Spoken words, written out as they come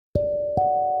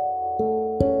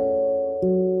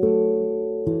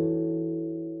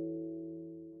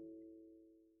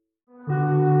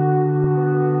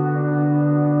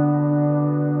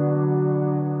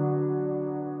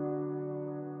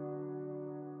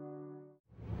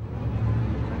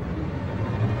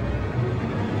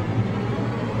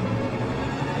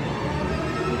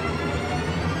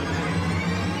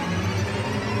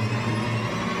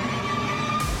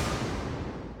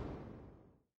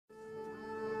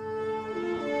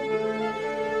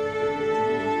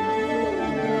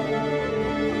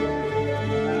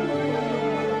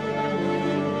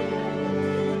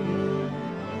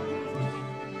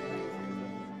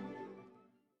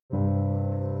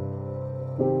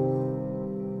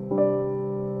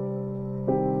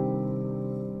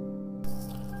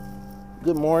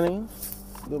Good morning.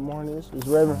 Good morning. This is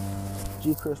Reverend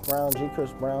G. Chris Brown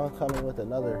coming with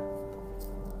another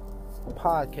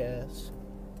podcast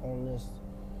on this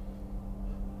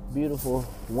beautiful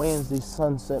Wednesday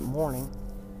sunrise morning.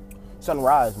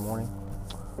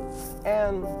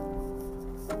 And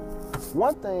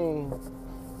one thing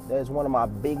that is one of my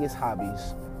biggest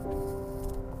hobbies,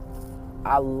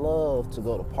 I love to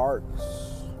go to parks,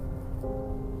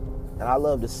 and I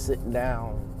love to sit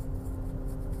down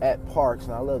at parks,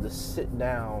 and I love to sit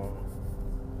down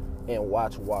and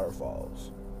watch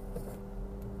waterfalls.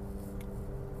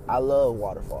 I love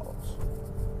waterfalls.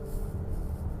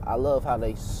 I love how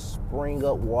they spring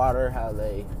up water, how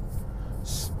they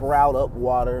sprout up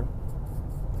water.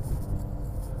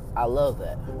 I love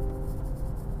that.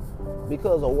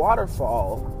 Because a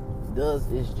waterfall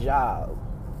does its job.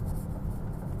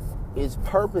 Its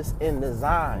purpose and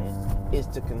design is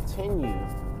to continue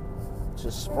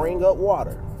to spring up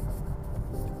water,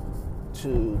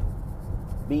 to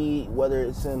be, whether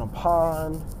it's in a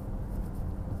pond,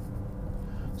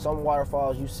 some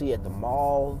waterfalls you see at the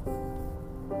mall,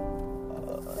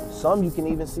 some you can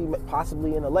even see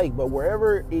possibly in a lake, but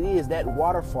wherever it is, that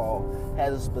waterfall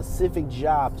has a specific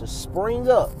job to spring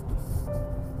up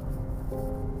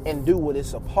and do what it's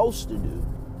supposed to do,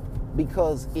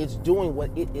 because it's doing what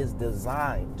it is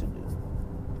designed to do.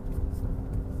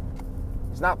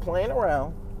 It's not playing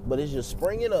around, but it's just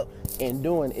springing up and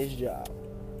doing its job.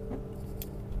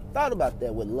 Thought about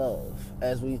that with love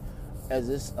as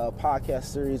this podcast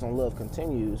series on love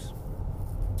continues.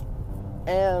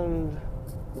 And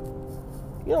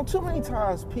too many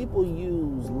times people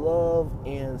use love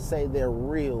and say they're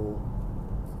real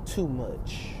too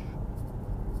much.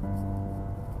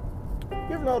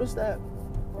 You ever notice that?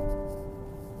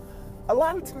 A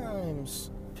lot of times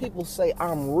people say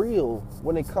I'm real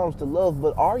when it comes to love,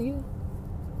 but are you?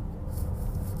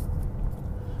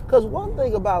 Because one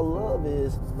thing about love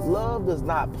is love does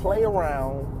not play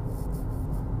around.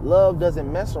 Love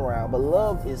doesn't mess around, but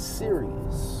love is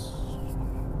serious.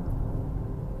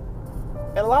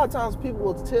 And a lot of times people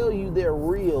will tell you they're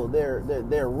real,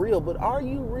 they're real, but are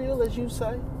you real as you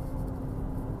say?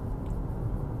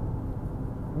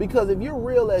 Because if you're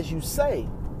real as you say,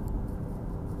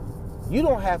 you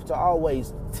don't have to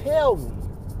always tell me,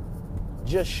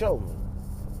 just show me.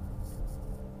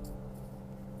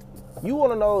 You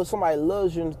want to know if somebody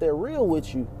loves you and if they're real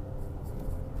with you.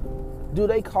 Do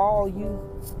they call you?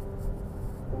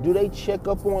 Do they check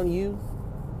up on you?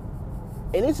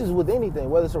 And this is with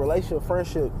anything, whether it's a relationship,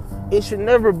 friendship, it should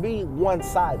never be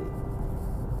one-sided.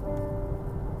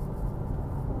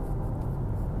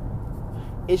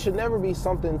 It should never be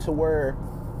something to where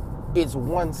it's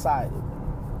one-sided.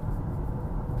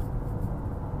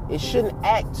 It shouldn't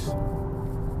act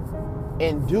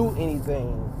and do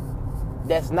anything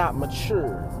that's not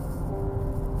mature,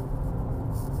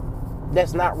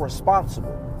 that's not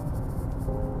responsible.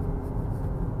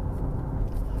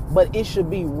 But it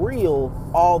should be real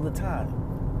all the time.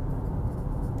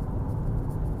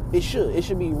 It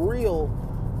should be real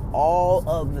all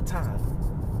of the time.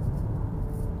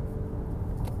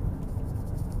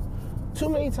 Too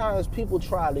many times people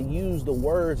try to use the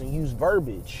words and use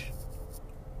verbiage,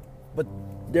 but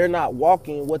they're not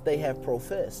walking what they have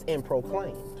professed and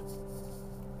proclaimed.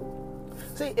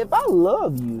 See, if I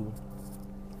love you,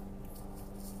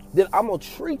 then I'm going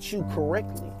to treat you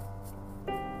correctly.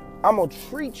 I'm going to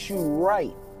treat you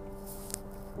right.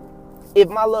 If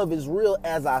my love is real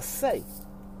as I say.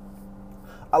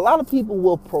 A lot of people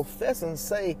will profess and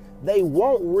say they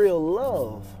want real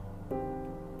love.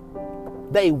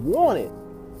 They want it,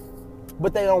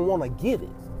 but they don't want to give it.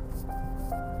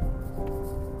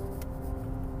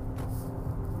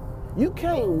 You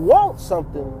can't want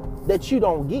something that you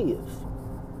don't give.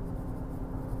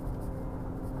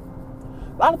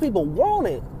 A lot of people want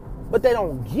it, but they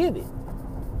don't give it.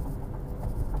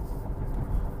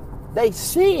 They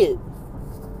see it,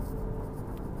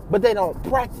 but they don't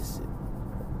practice it.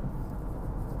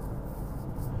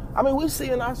 I mean, we see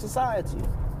in our society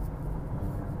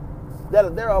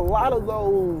that there are a lot of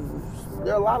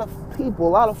people, a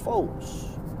lot of folks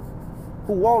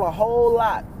who want a whole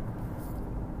lot,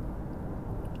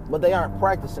 but they aren't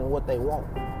practicing what they want.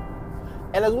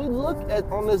 And as we look at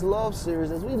on this love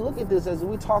series, as we look at this, as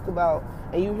we talk about,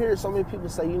 and you hear so many people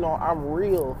say, I'm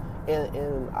real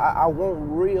and I want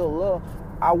real love.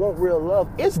 I want real love.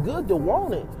 It's good to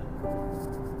want it.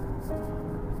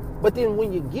 But then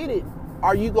when you get it,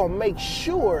 are you going to make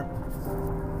sure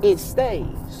it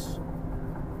stays?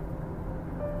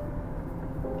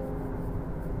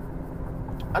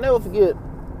 I never forget,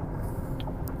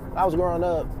 I was growing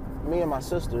up, me and my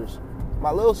sisters,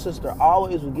 my little sister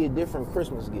always would get different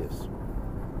Christmas gifts.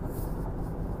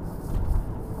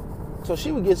 So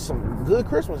she would get some good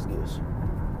Christmas gifts.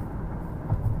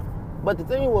 But the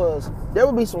thing was, there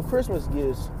would be some Christmas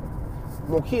gifts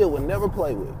my kid would never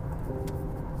play with.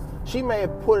 She may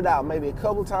have put it out maybe a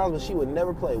couple times, but she would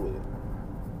never play with it.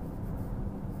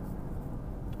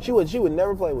 She would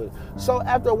never play with it. So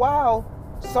after a while,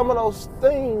 some of those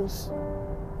things,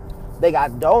 they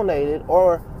got donated,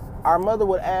 or our mother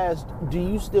would ask, do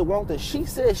you still want this? She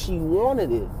said she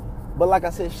wanted it, but like I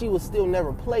said, she would still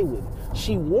never play with it.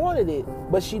 She wanted it,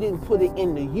 but she didn't put it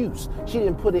into use. She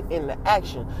didn't put it into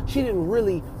action. She didn't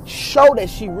really show that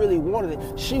she really wanted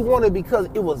it. She wanted it because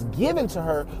it was given to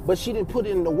her, but she didn't put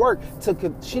it in the work.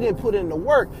 She didn't put it in the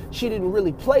work. She didn't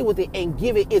really play with it and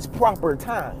give it its proper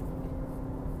time.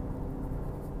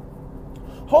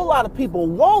 Whole lot of people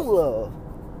want love,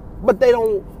 but they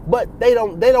don't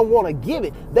want to give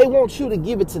it. They want you to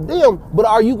give it to them, but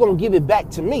are you going to give it back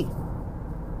to me?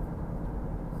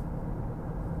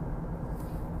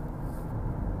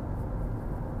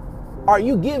 Are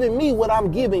you giving me what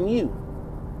I'm giving you?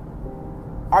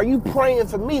 Are you praying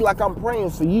for me like I'm praying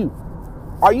for you?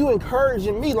 Are you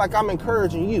encouraging me like I'm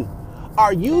encouraging you?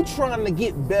 Are you trying to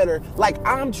get better like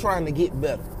I'm trying to get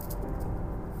better?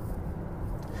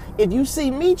 If you see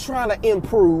me trying to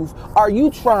improve, are you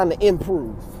trying to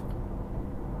improve?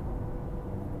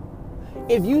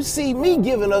 If you see me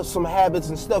giving up some habits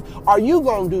and stuff, are you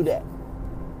going to do that?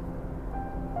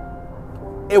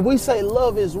 If we say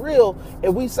love is real,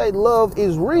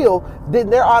 then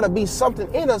there ought to be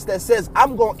something in us that says,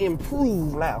 I'm going to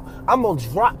improve now. I'm going to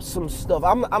drop some stuff.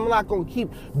 I'm not going to keep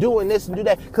doing this and do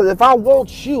that. Because if I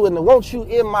want you and I want you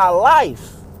in my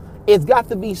life, it's got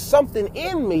to be something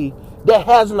in me that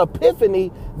has an epiphany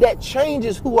that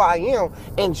changes who I am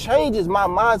and changes my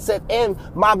mindset and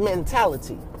my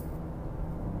mentality.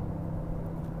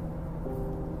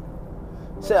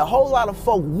 So a whole lot of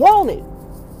folk want it.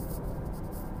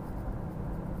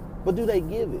 But do they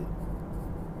give it?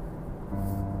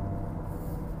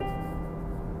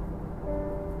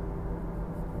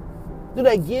 Do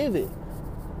they give it?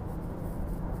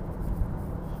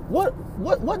 What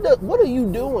are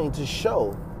you doing to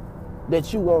show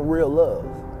that you want real love?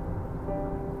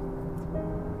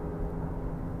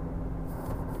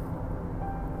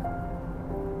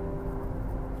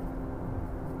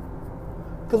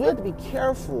 Because we have to be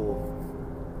careful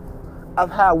of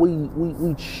how we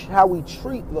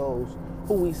treat those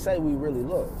who we say we really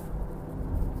love.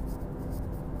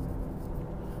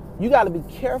 You got to be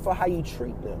careful how you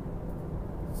treat them.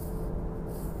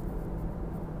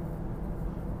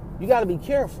 You got to be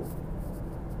careful.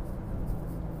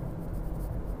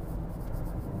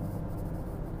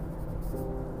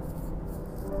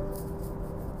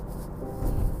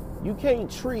 You can't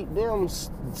treat them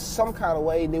some kind of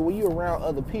way that when you're around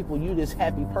other people, you this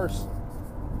happy person.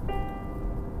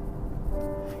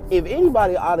 If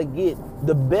anybody ought to get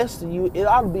the best of you, it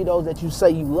ought to be those that you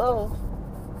say you love.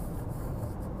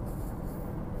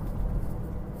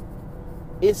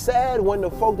 It's sad when the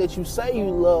folk that you say you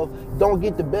love don't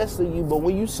get the best of you, but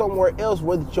when you somewhere else,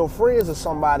 whether it's your friends or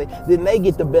somebody, then they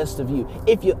get the best of you.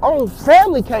 If your own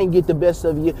family can't get the best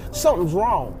of you, something's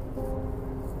wrong.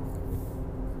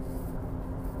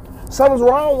 Something's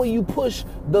wrong when you push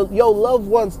your loved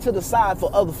ones to the side for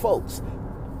other folks.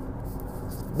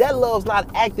 That love's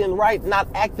not acting right, not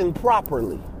acting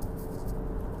properly.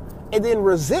 And then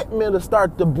resentment will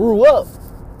start to brew up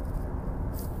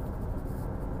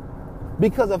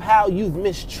because of how you've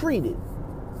mistreated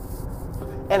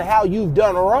and how you've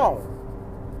done wrong.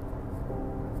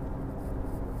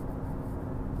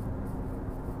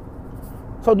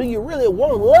 So do you really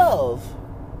want love?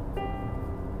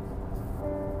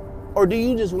 Or do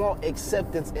you just want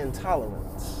acceptance and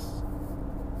tolerance?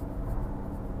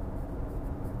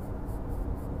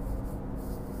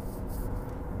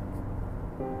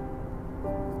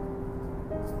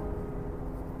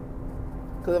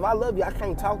 Because if I love you, I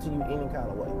can't talk to you any kind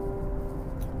of way.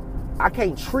 I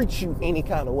can't treat you any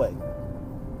kind of way.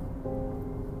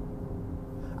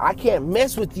 I can't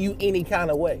mess with you any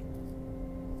kind of way.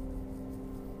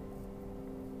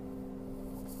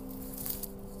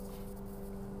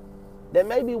 That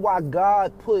may be why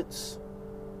God puts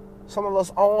some of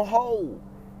us on hold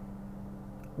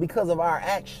because of our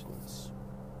actions.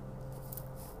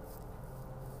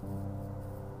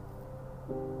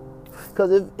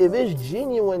 Because if it's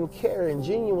genuine care and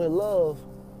genuine love,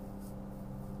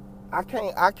 I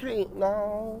can't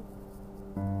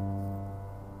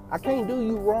do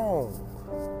you wrong.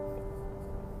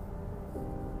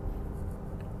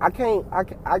 I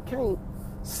can't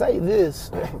say this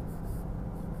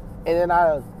and then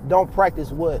I don't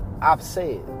practice what I've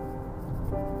said.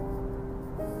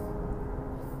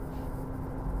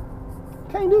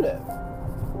 Can't do that.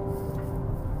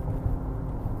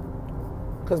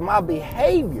 Because my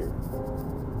behavior,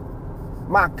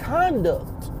 my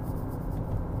conduct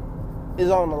is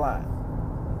on the line.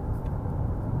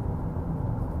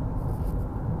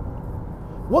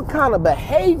 What kind of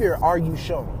behavior are you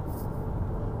showing?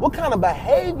 What kind of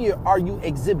behavior are you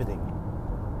exhibiting?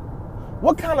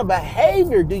 What kind of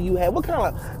behavior do you have? What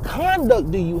kind of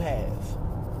conduct do you have?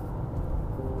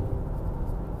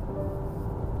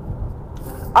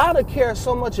 I ought to care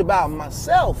so much about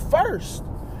myself first,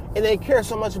 and then care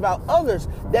so much about others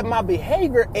that my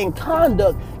behavior and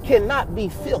conduct cannot be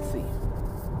filthy.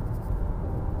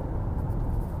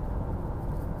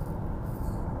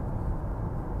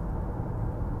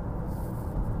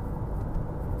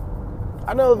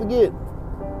 I never forget,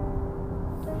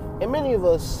 and many of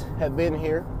us have been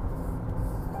here,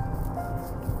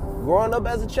 growing up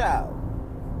as a child,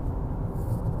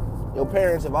 your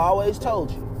parents have always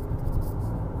told you,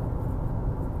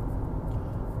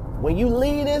 when you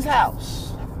leave this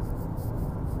house,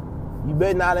 you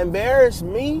better not embarrass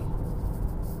me,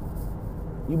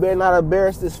 you better not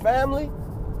embarrass this family,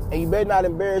 and you better not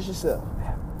embarrass yourself.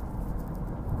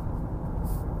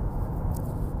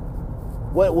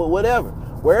 Whatever,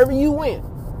 wherever you went,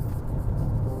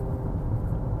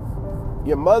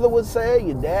 your mother would say,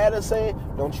 your dad would say,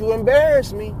 don't you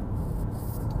embarrass me.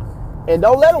 And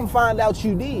don't let them find out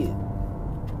you did.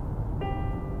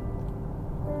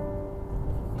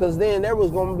 Because then there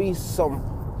was going to be some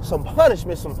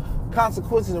punishment, some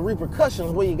consequences and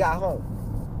repercussions when you got home.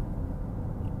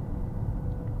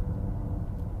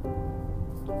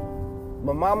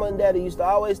 My mama and daddy used to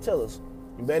always tell us,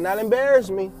 you better not embarrass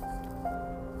me.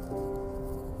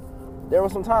 There were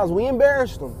some times we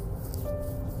embarrassed them,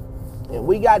 and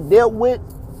we got dealt with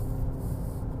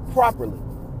properly.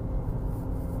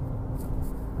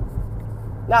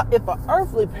 Now, if an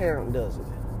earthly parent does it,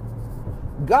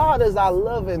 God is our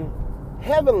loving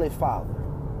heavenly Father.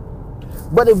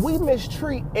 But if we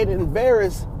mistreat and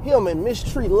embarrass him and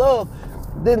mistreat love,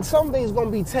 then something's going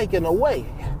to be taken away.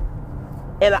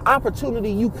 And an opportunity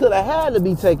you could have had to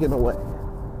be taken away.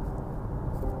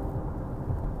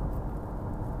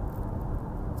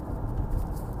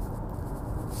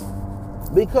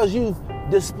 Because you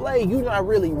display you're not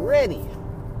really ready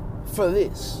for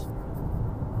this.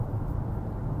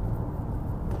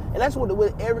 And that's what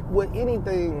with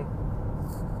anything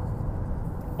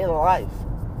in life.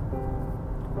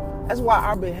 That's why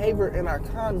our behavior and our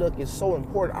conduct is so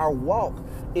important. Our walk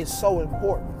is so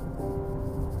important.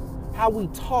 How we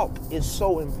talk is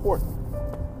so important.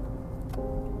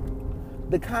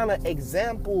 The kind of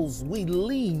examples we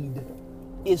lead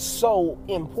is so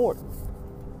important.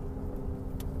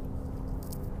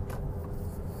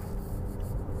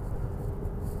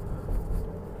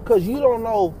 Because you don't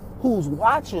know who's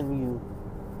watching you.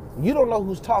 You don't know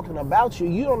who's talking about you.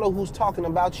 You don't know who's talking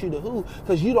about you to who,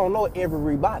 because you don't know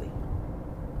everybody.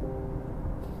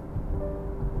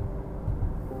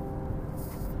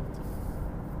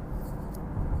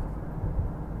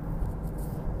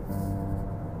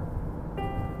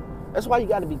 That's why you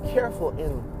got to be careful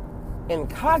and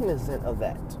cognizant of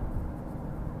that.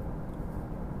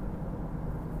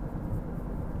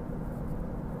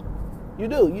 You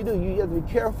do. You have to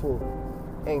be careful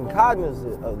and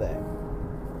cognizant of that.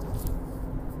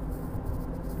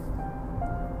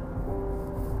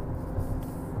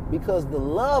 Because the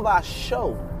love I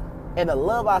show and the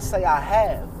love I say I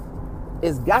have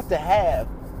is got to have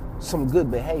some good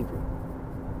behavior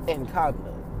and conduct.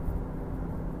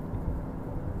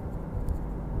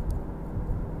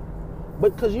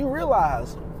 But because you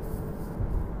realize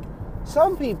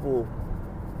some people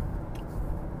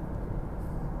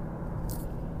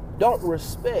don't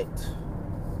respect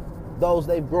those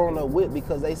they've grown up with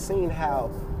because they've seen how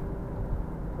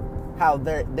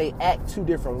they act two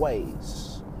different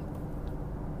ways.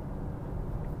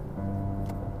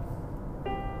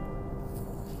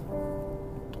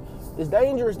 It's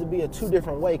dangerous to be a two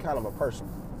different way kind of a person,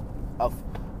 a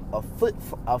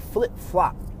flip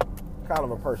flop kind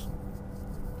of a person,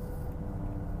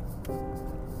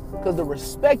 because the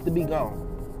respect to be gone.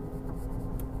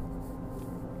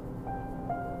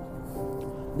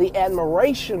 The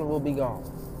admiration will be gone.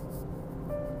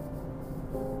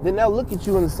 Then they'll look at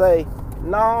you and say,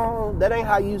 no, that ain't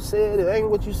how you said it. It ain't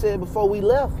what you said before we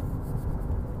left.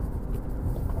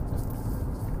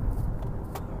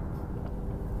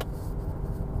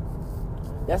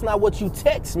 That's not what you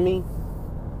text me.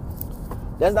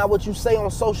 That's not what you say on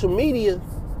social media.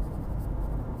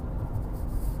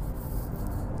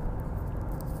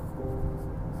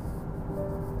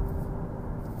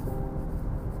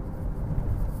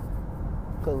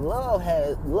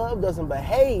 Because love doesn't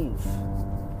behave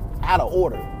out of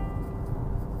order.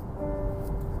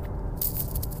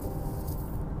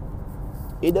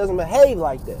 It doesn't behave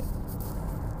like that.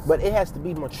 But it has to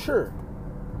be mature.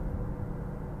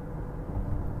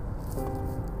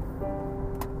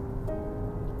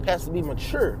 It has to be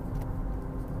mature.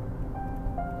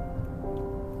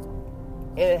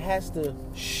 And it has to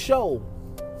show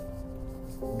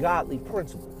godly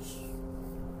principles.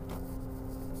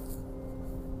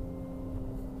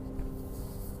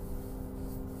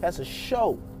 It has to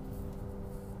show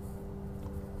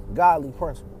godly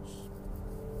principles.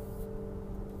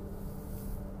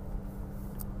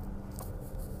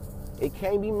 It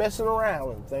can't be messing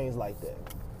around and things like that.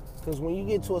 Because when you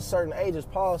get to a certain age, as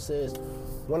Paul says,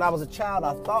 when I was a child,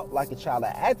 I thought like a child, I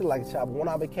acted like a child, but when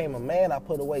I became a man, I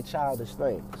put away childish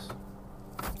things.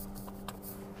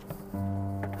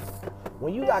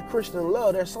 When you got Christian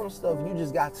love, there's some stuff you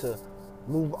just got to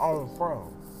move on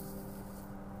from.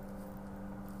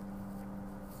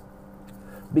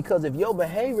 Because if your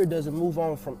behavior doesn't move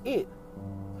on from it,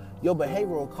 your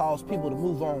behavior will cause people to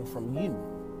move on from you.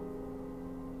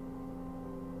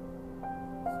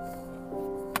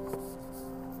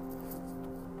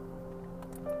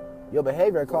 Your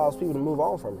behavior causes people to move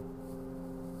on from you.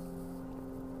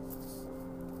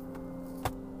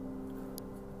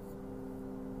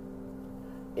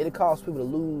 It'll cause people to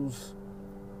lose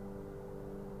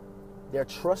their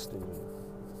trust in you.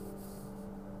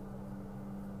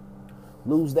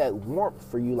 Lose that warmth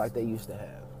for you like they used to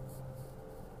have.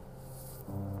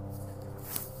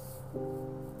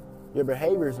 Your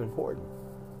behavior is important.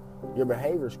 Your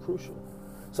behavior is crucial.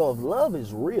 So if love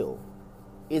is real,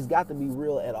 it's got to be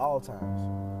real at all times.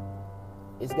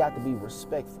 It's got to be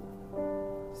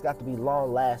respectful. It's got to be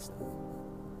long lasting.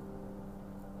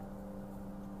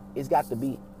 It's got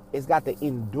to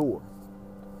endure.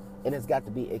 And it's got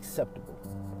to be acceptable.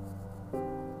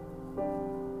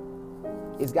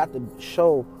 It's got to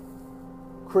show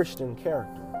Christian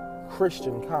character,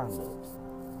 Christian conduct.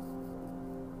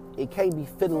 It can't be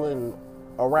fiddling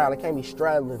around. It can't be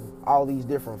straddling all these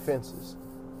different fences.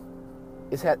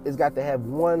 It's got to have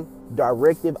one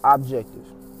directive objective.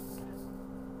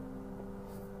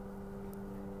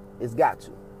 It's got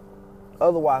to.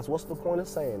 Otherwise, what's the point of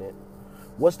saying it?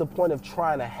 What's the point of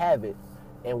trying to have it?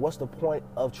 And what's the point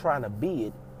of trying to be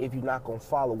it if you're not going to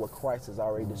follow what Christ has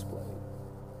already displayed?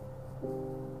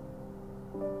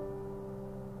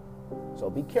 So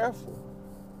be careful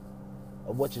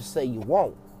of what you say you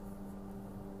want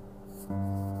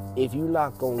if you're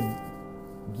not going to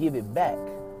give it back.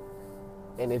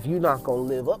 And if you're not going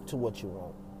to live up to what you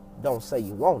want, don't say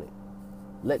you want it.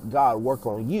 Let God work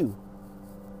on you.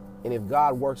 And if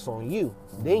God works on you,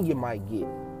 then you might get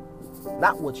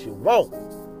not what you want,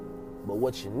 but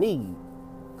what you need.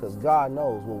 Because God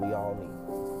knows what we all need.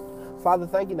 Father,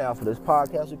 thank you now for this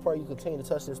podcast. We pray you continue to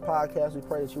touch this podcast. We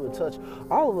pray that you would touch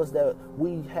all of us, that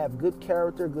we have good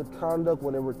character, good conduct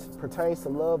when it pertains to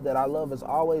love, that our love is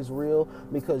always real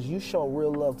because you show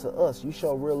real love to us. You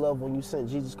show real love when you sent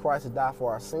Jesus Christ to die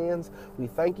for our sins. We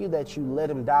thank you that you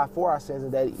let him die for our sins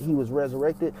and that he was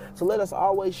resurrected. So let us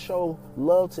always show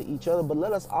love to each other, but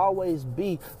let us always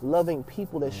be loving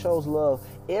people that shows love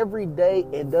every day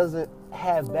and doesn't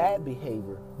have bad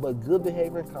behavior, but good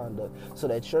behavior and conduct, so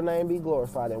that your name be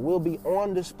glorified and will be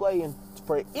on display and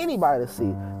for anybody to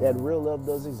see that real love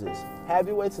does exist. Have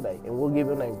your way today, and we'll give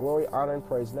your name glory, honor, and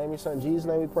praise. In the name of your son, Jesus'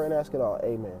 name we pray and ask it all.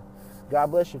 Amen. God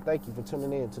bless you. Thank you for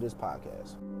tuning in to this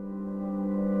podcast.